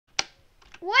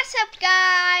What's up,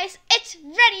 guys? It's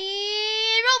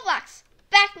Ready Roblox.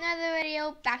 Back in another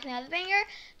video, back in another banger.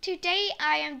 Today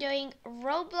I am doing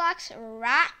Roblox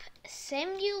Rap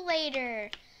Simulator.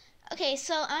 Okay,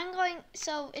 so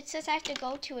it says I have to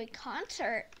go to a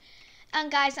concert.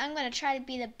 And guys, I'm gonna try to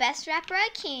be the best rapper I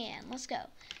can. Let's go.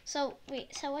 So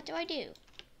what do I do?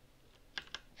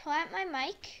 Pull out my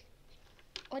mic.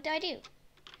 What do I do?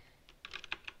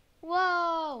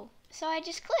 Whoa! So I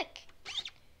just click.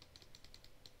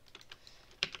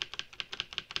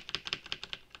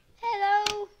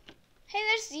 Hello. Hey,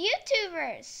 there's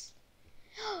YouTubers.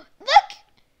 Look!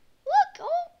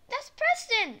 Oh, that's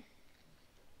Preston.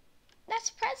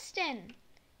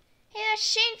 Hey, that's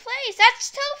Shane Plays.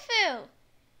 That's Tofu.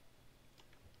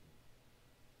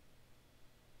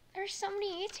 There's so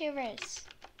many YouTubers.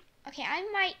 Okay, I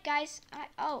might, guys.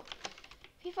 Oh,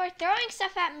 people are throwing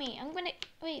stuff at me.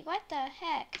 Wait, what the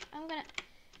heck? I'm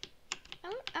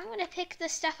gonna pick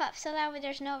this stuff up so that way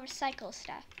there's no recycle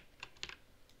stuff.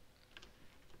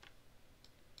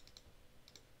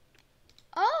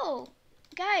 Oh,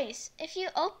 guys, if you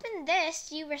open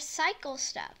this, you recycle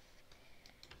stuff.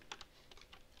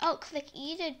 Oh, click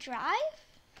E to drive.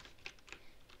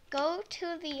 Go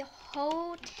to the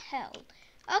hotel.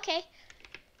 Okay,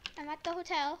 I'm at the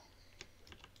hotel.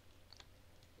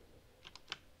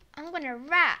 I'm gonna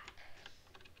rap.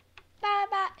 Bye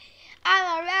bye.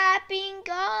 I'm a rapping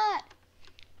god.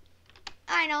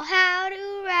 I know how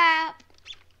to rap.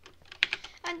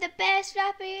 I'm the best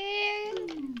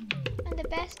rapping. I'm the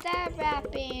best at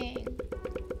rapping.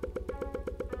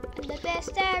 I'm the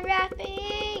best at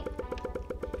rapping.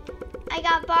 I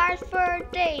got bars for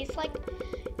days, like,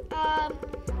 I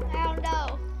don't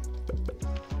know.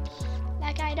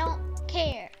 Like, I don't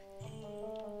care.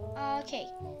 Okay.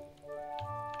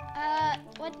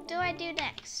 What do I do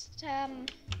next? I'm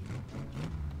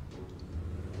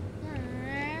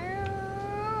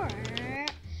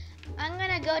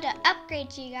gonna go to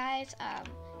upgrade, you guys.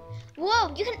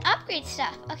 Whoa, you can upgrade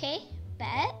stuff. Okay,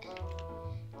 bet.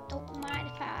 Don't mind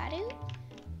if I do.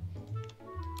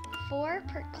 4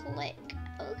 per click.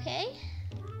 Okay.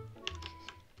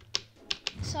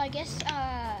 So I guess,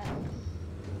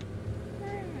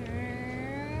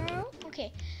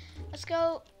 okay, let's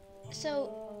go.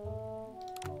 So,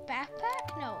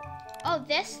 backpack? No. Oh,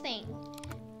 this thing.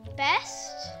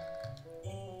 Best.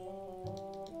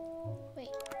 Wait.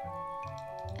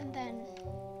 And then,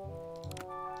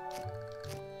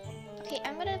 okay,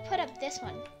 I'm gonna put up this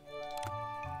one.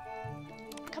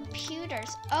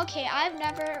 Computers. Okay, I've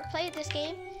never played this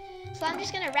game, so I'm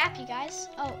just gonna rap, you guys.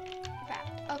 Oh, rap.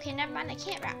 Okay, never mind, I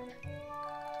can't rap.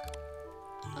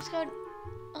 Let's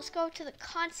go to the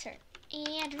concert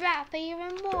and rap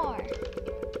even more.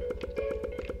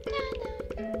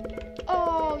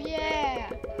 Oh yeah.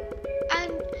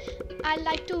 I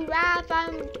like to rap.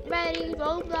 I'm ready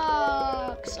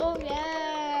Roblox. Oh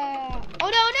yeah. Oh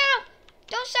no.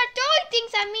 Don't start throwing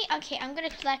things at me. Okay, I'm gonna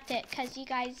collect it because you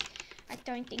guys are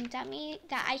throwing things at me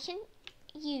that I can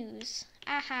use.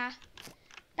 Aha.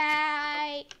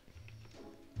 Bye.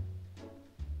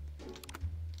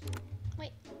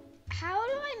 Wait, how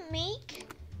do I make?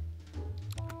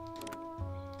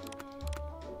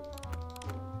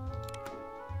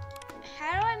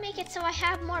 How do I make it so I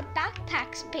have more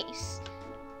backpack space?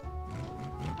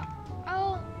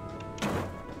 Oh.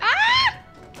 Ah!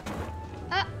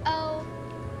 Uh-oh.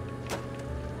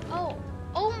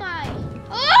 Oh my.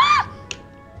 Ah!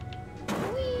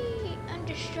 Whee! I'm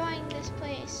destroying this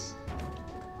place.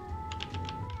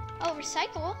 Oh,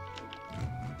 recycle.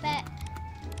 Bet.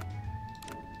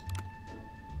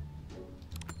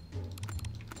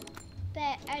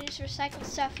 I just recycled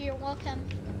stuff. You're welcome.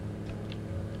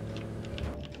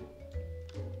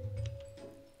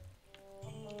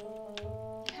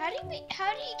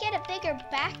 How do you get a bigger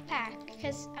backpack?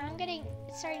 Because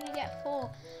it's starting to get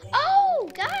full. Oh,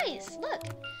 guys, look.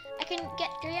 I can get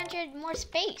 300 more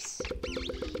space.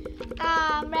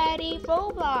 I'm ready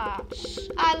Roblox.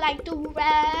 I like to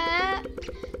rap.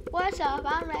 What's up?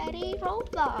 I'm ready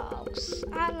Roblox.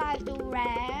 I like to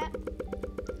rap.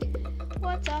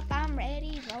 What's up? I'm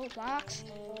ready Roblox.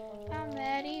 I'm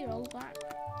ready Roblox.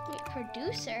 Wait,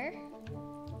 producer?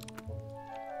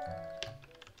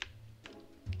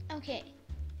 Okay.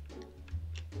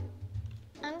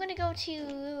 I'm gonna go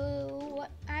to,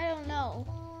 I don't know.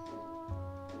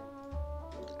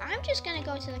 I'm just gonna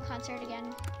go to the concert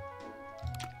again.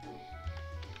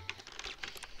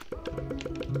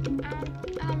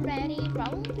 I'm ready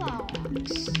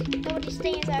Roblox. Nobody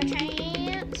stands a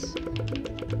chance.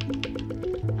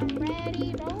 I'm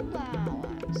ready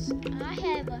Roblox. I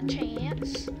have a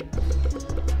chance.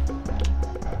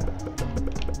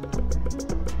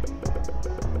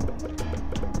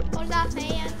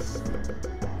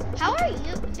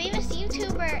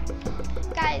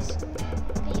 YouTuber. Guys,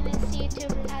 famous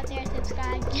YouTubers out there,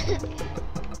 subscribe.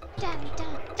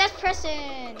 That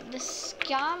person, the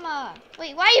scammer.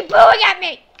 Wait, why are you booing at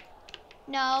me?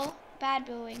 No, bad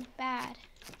booing, bad.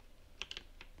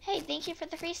 Hey, thank you for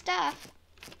the free stuff.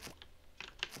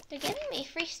 They're giving me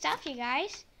free stuff, you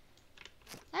guys.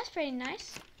 That's pretty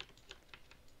nice.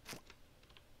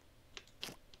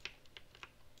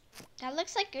 That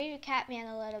looks like Green Catman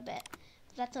a little bit.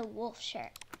 That's a wolf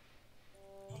shirt.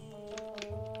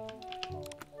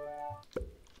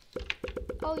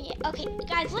 Oh yeah, okay,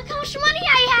 guys, look how much money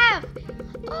I have!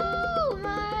 Oh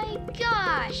my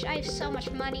gosh, I have so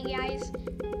much money, guys.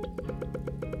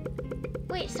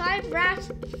 Wait, so I've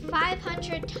wrapped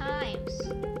 500 times.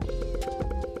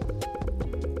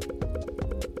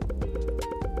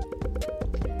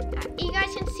 You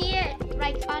guys can see it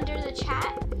right under the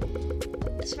chat.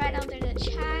 It's right under the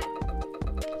chat.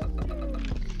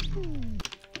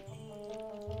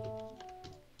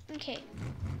 Okay.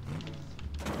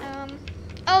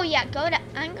 Oh yeah,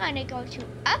 I'm gonna go to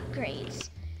upgrades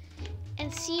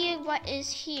and see what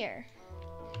is here.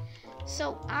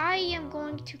 So I am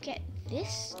going to get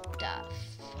this stuff.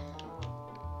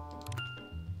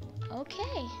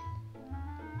 Okay.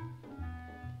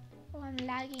 Oh, I'm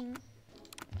lagging.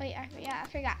 Wait, I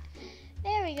forgot.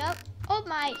 There we go. Oh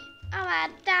my, I'm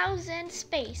at 1,000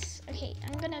 space. Okay,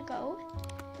 I'm gonna go.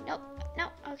 Nope,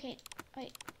 no, okay,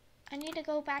 wait. I need to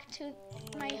go back to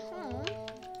my home.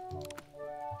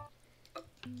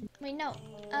 Wait, no.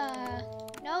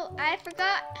 No, I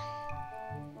forgot.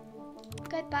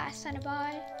 Goodbye,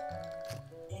 Sonnaboy.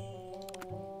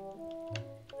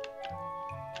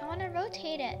 I want to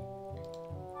rotate it.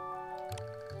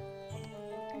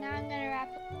 Now I'm gonna wrap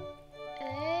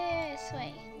this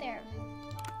way. There.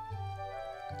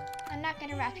 I'm not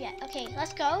gonna wrap yet. Okay,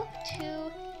 let's go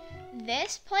to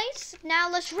this place.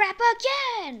 Now let's wrap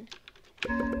again.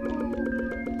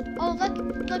 Oh,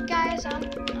 look, guys. I'm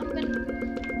gonna.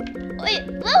 Wait,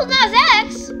 Lil Nas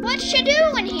X? What you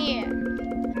doing here?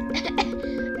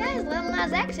 Guys, Lil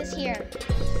Nas X is here.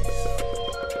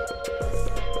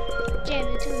 Jam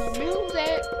into the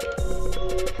music.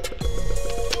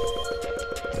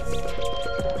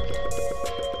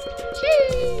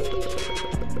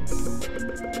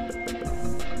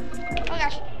 Oh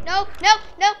gosh, no,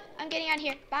 I'm getting out of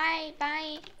here. Bye.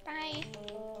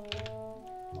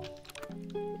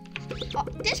 Oh,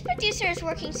 this producer is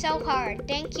working so hard.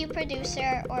 Thank you,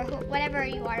 producer, or whatever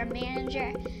you are, a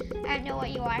manager. I don't know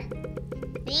what you are.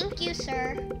 Thank you,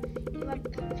 sir. You have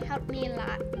helped me a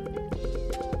lot.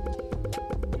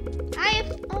 I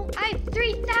have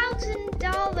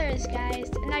 $3,000, guys,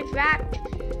 and I've wrapped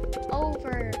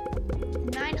over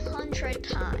 900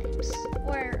 times,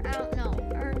 or I don't know,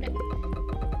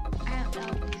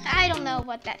 I don't know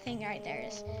what that thing right there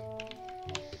is.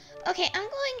 Okay, I'm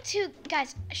going to,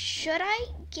 guys, should I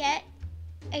get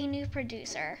a new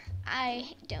producer?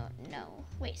 I don't know.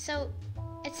 Wait, so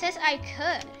it says I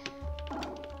could.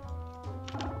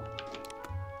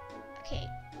 Okay.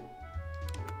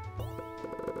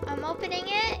 I'm opening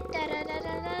it. Da, da, da,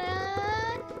 da,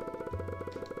 da.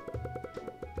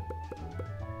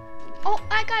 Oh,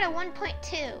 I got a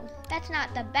 1.2. That's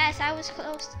not the best. I was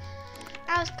close.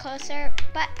 I was closer,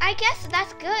 but I guess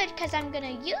that's good because I'm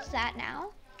gonna use that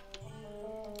now.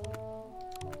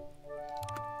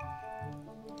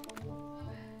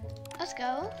 Let's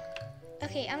go.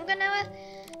 Okay, I'm gonna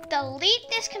delete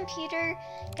this computer.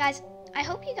 Guys, I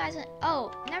hope you guys,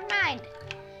 oh, never mind.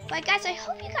 But guys, I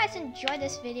hope you guys enjoyed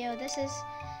this video. This is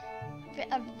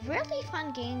a really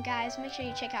fun game, guys. Make sure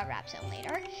you check out Rap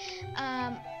Simulator.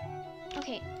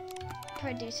 Okay,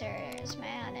 producers,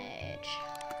 manage.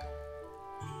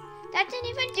 That didn't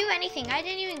even do anything. I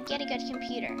didn't even get a good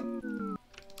computer.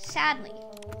 Sadly.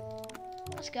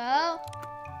 Let's go.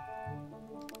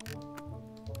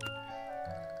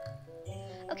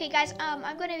 Okay, guys,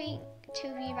 I'm gonna be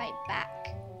right back.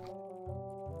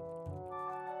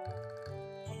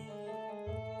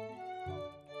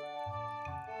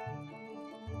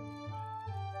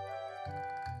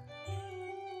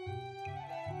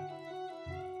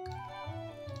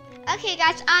 Okay,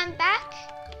 guys, I'm back.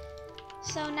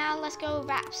 So now let's go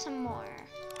rap some more.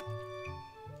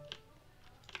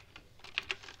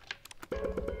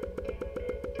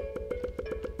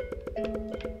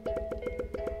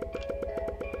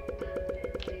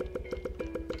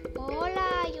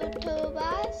 Hola,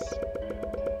 YouTubers.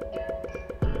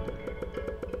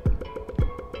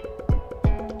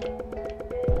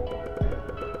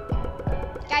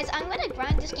 Guys, I'm gonna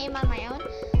grind this game on my own.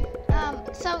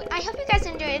 So I hope you guys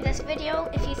enjoyed this video.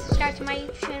 If you subscribe to my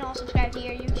YouTube channel, subscribe to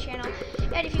your YouTube channel.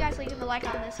 And if you guys leave a like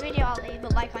on this video, I'll leave a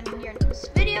like on your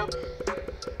next video.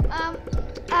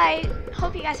 I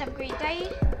hope you guys have a great day.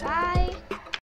 Bye.